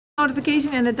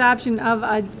Notification and adoption of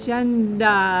agenda.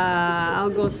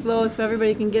 I'll go slow so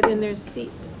everybody can get in their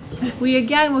seat. We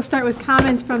again will start with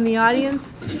comments from the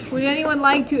audience. Would anyone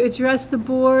like to address the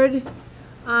board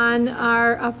on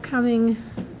our upcoming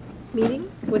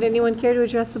meeting? Would anyone care to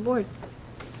address the board?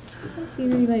 I haven't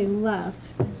seen anybody left.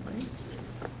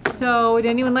 So would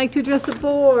anyone like to address the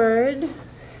board?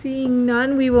 Seeing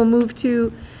none, we will move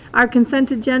to our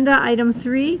consent agenda, item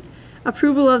 3.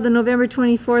 Approval of the November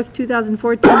 24th,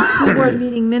 2014 school board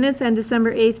meeting minutes and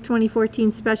December 8th,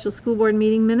 2014 special school board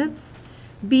meeting minutes.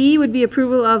 B would be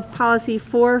approval of policy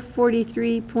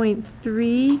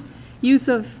 443.3, use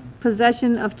of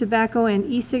possession of tobacco and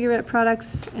e-cigarette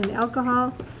products and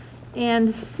alcohol.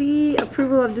 And C,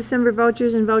 approval of December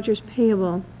vouchers and vouchers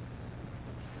payable.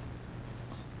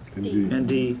 And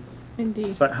D.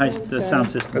 Indeed. The sound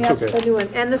system. Yep, the new one.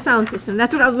 And the sound system.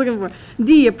 That's what I was looking for.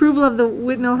 D, approval of the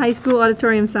Whitnall High School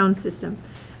auditorium sound system.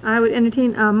 I would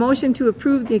entertain a motion to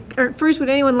approve the, or first, would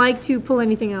anyone like to pull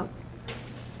anything out?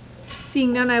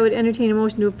 Seeing none, I would entertain a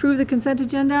motion to approve the consent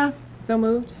agenda. So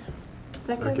moved.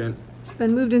 Second. It's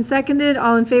been moved and seconded.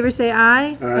 All in favor say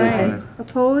aye. Aye.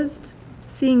 Opposed?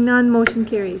 Seeing none, motion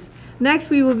carries.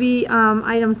 Next, we will be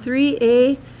item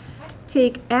 3A,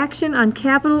 take action on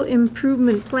capital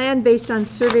improvement plan based on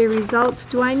survey results.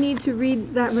 Do I need to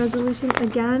read that resolution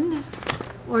again?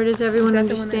 Or does everyone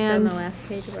understand? On the last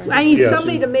page of our I need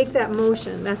somebody to make that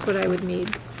motion. That's what I would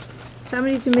need.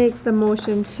 Somebody to make the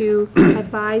motion to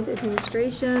advise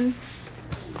administration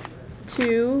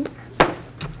to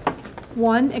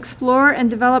 1, explore and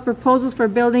develop proposals for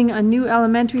building a new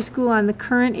elementary school on the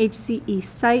current HCE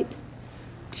site.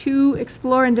 2,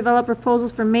 explore and develop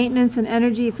proposals for maintenance and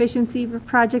energy efficiency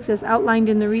projects as outlined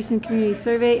in the recent community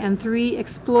survey. And 3,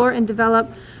 explore and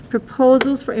develop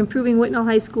proposals for improving Whitnall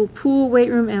High School pool, weight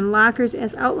room, and lockers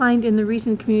as outlined in the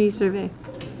recent community survey.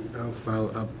 I'll follow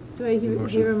up. Do I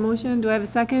hear a motion? Do I have a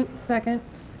second? Second.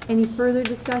 Any further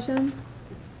discussion?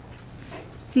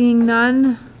 Seeing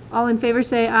none, all in favor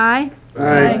say aye.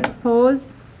 Aye.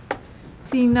 Opposed?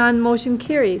 Seeing none, motion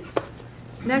carries.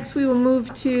 Next, we will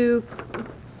move to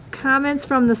comments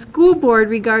from the school board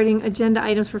regarding agenda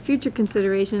items for future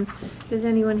consideration. Does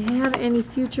anyone have any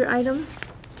future items?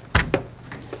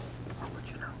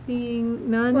 Seeing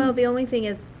none? Well, the only thing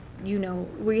is,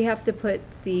 we have to put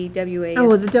the WASB.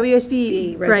 Oh, the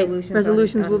WSB, right, resolutions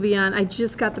resolutions on. will be on. I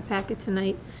just got the packet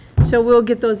tonight. So we'll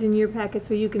get those in your packet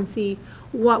so you can see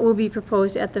what will be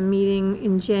proposed at the meeting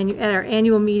in at our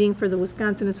annual meeting for the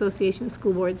Wisconsin Association of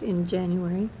School Boards in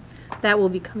January. That will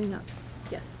be coming up.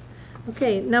 Yes.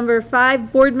 Okay, number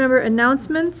 5, board member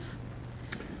announcements.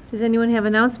 Does anyone have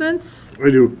announcements? I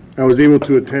do. I was able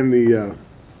to attend the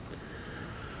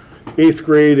 8th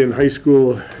grade and high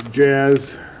school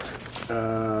jazz.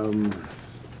 There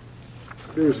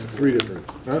was 3 different,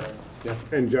 huh? Yeah.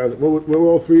 And jazz, what were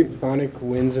all 3? Symphonic,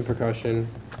 winds and percussion,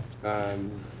 the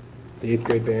 8th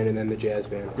grade band, and then the jazz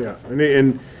band. Yeah,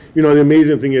 and the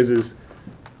amazing thing is,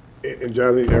 and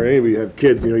Jonathan or anybody have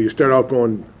kids, you start out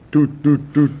going doot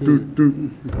doot doot doot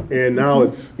doot, and now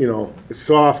it's it's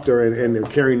softer and they're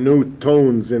carrying new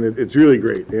tones and it's really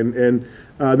great and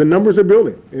the numbers are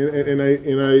building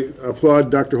and I applaud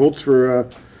Dr. Holtz for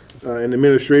and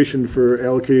administration for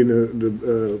allocating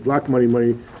the block money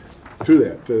to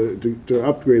that to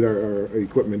upgrade our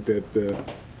equipment that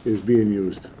is being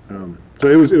used. So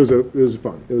it was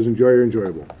fun. It was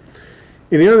enjoyable.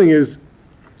 And the other thing is,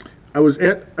 I was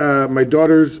at my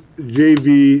daughter's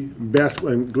JV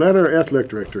basketball. I'm glad our athletic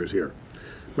director is here.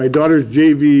 My daughter's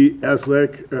JV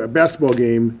athletic basketball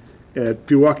game at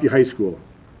Pewaukee High School.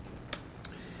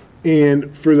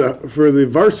 And for the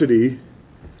varsity,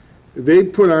 they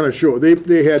put on a show.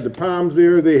 They had the Poms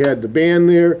there. They had the band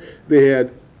there. They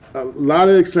had a lot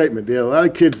of excitement. They had a lot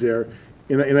of kids there.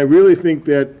 And I really think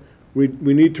that we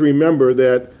need to remember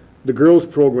that the girls'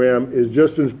 program is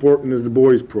just as important as the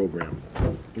boys' program.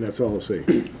 And that's all I'll say.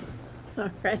 All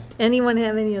right. Anyone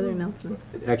have any other announcements?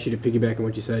 Actually, to piggyback on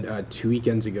what you said,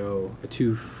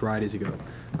 2 Fridays ago,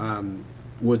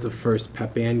 was the first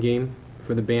pep band game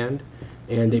for the band,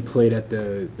 and they played at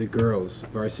the girls'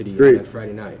 varsity that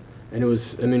Friday night. And it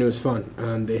was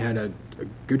fun. They had a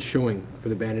good showing for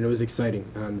the band, and it was exciting.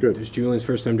 It was Julian's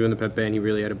first time doing the pep band. He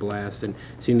really had a blast, and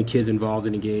seeing the kids involved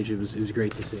and engaged, it was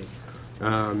great to see.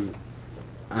 I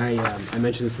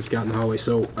mentioned this to Scott in the hallway.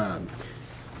 So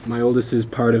my oldest is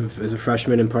a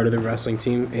freshman and part of the wrestling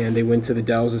team, and they went to the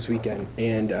Dells this weekend.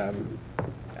 And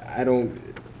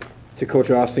to Coach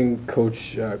Austin,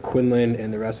 Coach Quinlan,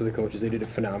 and the rest of the coaches, they did a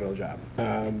phenomenal job.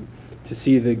 To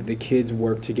see the kids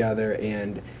work together,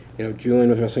 and Julian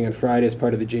was wrestling on Friday as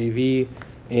part of the JV,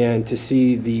 And to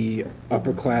see the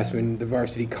upperclassmen, the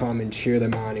varsity, come and cheer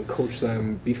them on and coach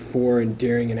them before and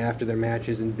during and after their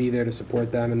matches and be there to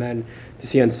support them. And then to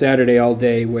see on Saturday all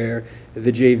day where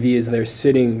the JV is there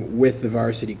sitting with the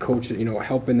varsity coach, you know,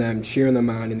 helping them, cheering them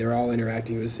on, and they're all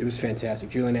interacting. It was fantastic.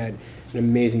 Julian had an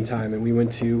amazing time, and we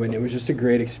went to, and it was just a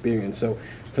great experience. So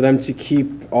for them to keep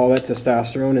all that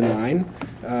testosterone in line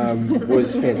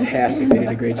was fantastic. They did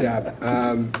a great job.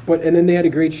 And then they had a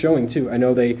great showing too. I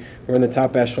know they were in the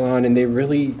top echelon, and they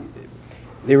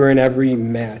were in every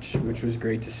match, which was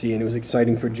great to see. And it was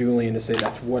exciting for Julian to say,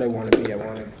 that's what I want to be. I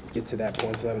want to get to that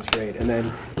point. So that was great. And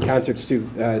then concerts too.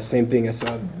 Same thing. I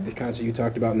saw the concert you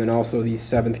talked about, and then also the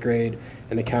 7th grade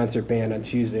and the concert band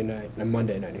on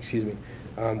Monday night, excuse me.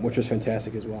 Which was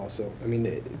fantastic as well. So, I mean,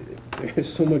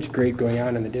 there's so much great going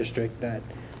on in the district that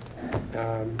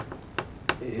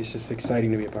it's just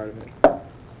exciting to be a part of it.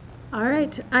 All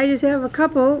right, I just have a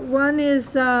couple. One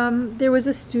is there was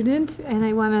a student, and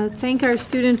I want to thank our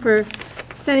student for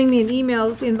sending me an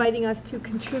email inviting us to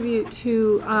contribute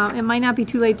to, it might not be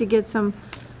too late to get some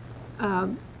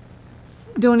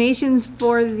donations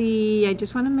for the, I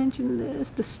just want to mention this,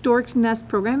 the Stork's Nest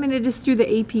program, and it is through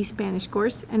the AP Spanish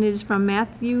course, and it is from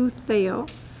Matthew Theo.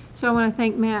 So I want to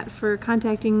thank Matt for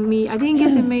contacting me. I didn't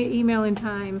get the email in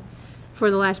time for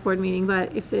the last board meeting,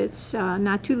 but if it's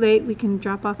not too late, we can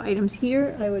drop off items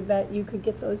here. I would bet you could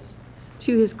get those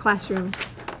to his classroom.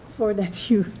 Forward that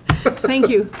to you. Thank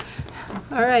you.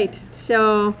 All right,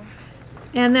 so,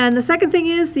 and then the second thing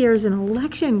is there's an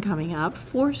election coming up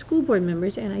for school board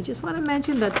members, and I just want to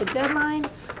mention that the deadline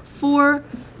for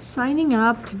signing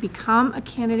up to become a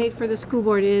candidate for the school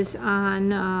board is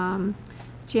on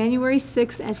January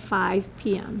 6th at 5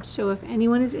 p.m. So if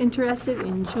anyone is interested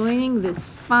in joining this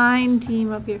fine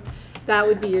team up here, that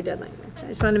would be your deadline. I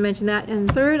just wanted to mention that.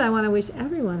 And third, I want to wish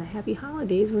everyone a happy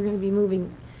holidays. We're going to be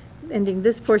ending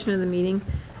this portion of the meeting.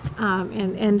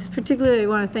 And particularly I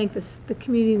want to thank the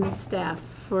community and the staff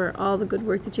for all the good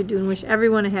work that you're doing. Wish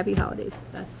everyone a happy holidays.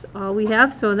 That's all we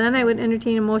have. So then I would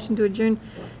entertain a motion to adjourn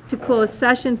to close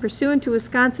session pursuant to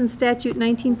Wisconsin Statute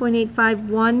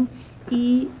 19.851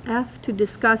 EF to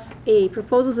discuss A,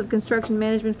 proposals of construction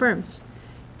management firms.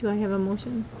 Do I have a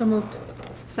motion? So moved.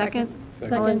 Second?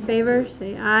 All in favor,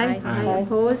 say aye. Aye.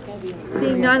 Opposed?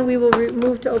 Seeing none, we will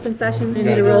move to open session. We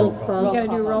need a roll call. We gotta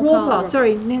do a roll call.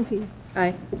 Sorry, Nancy.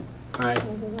 Aye. Aye.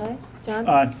 Aye. John?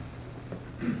 Aye.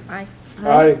 Aye.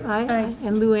 Aye. Aye.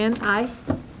 And Luann, aye.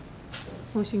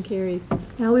 Motion carries.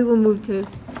 Now we will move to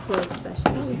closed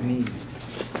session.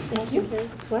 Thank you.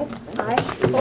 What? Aye.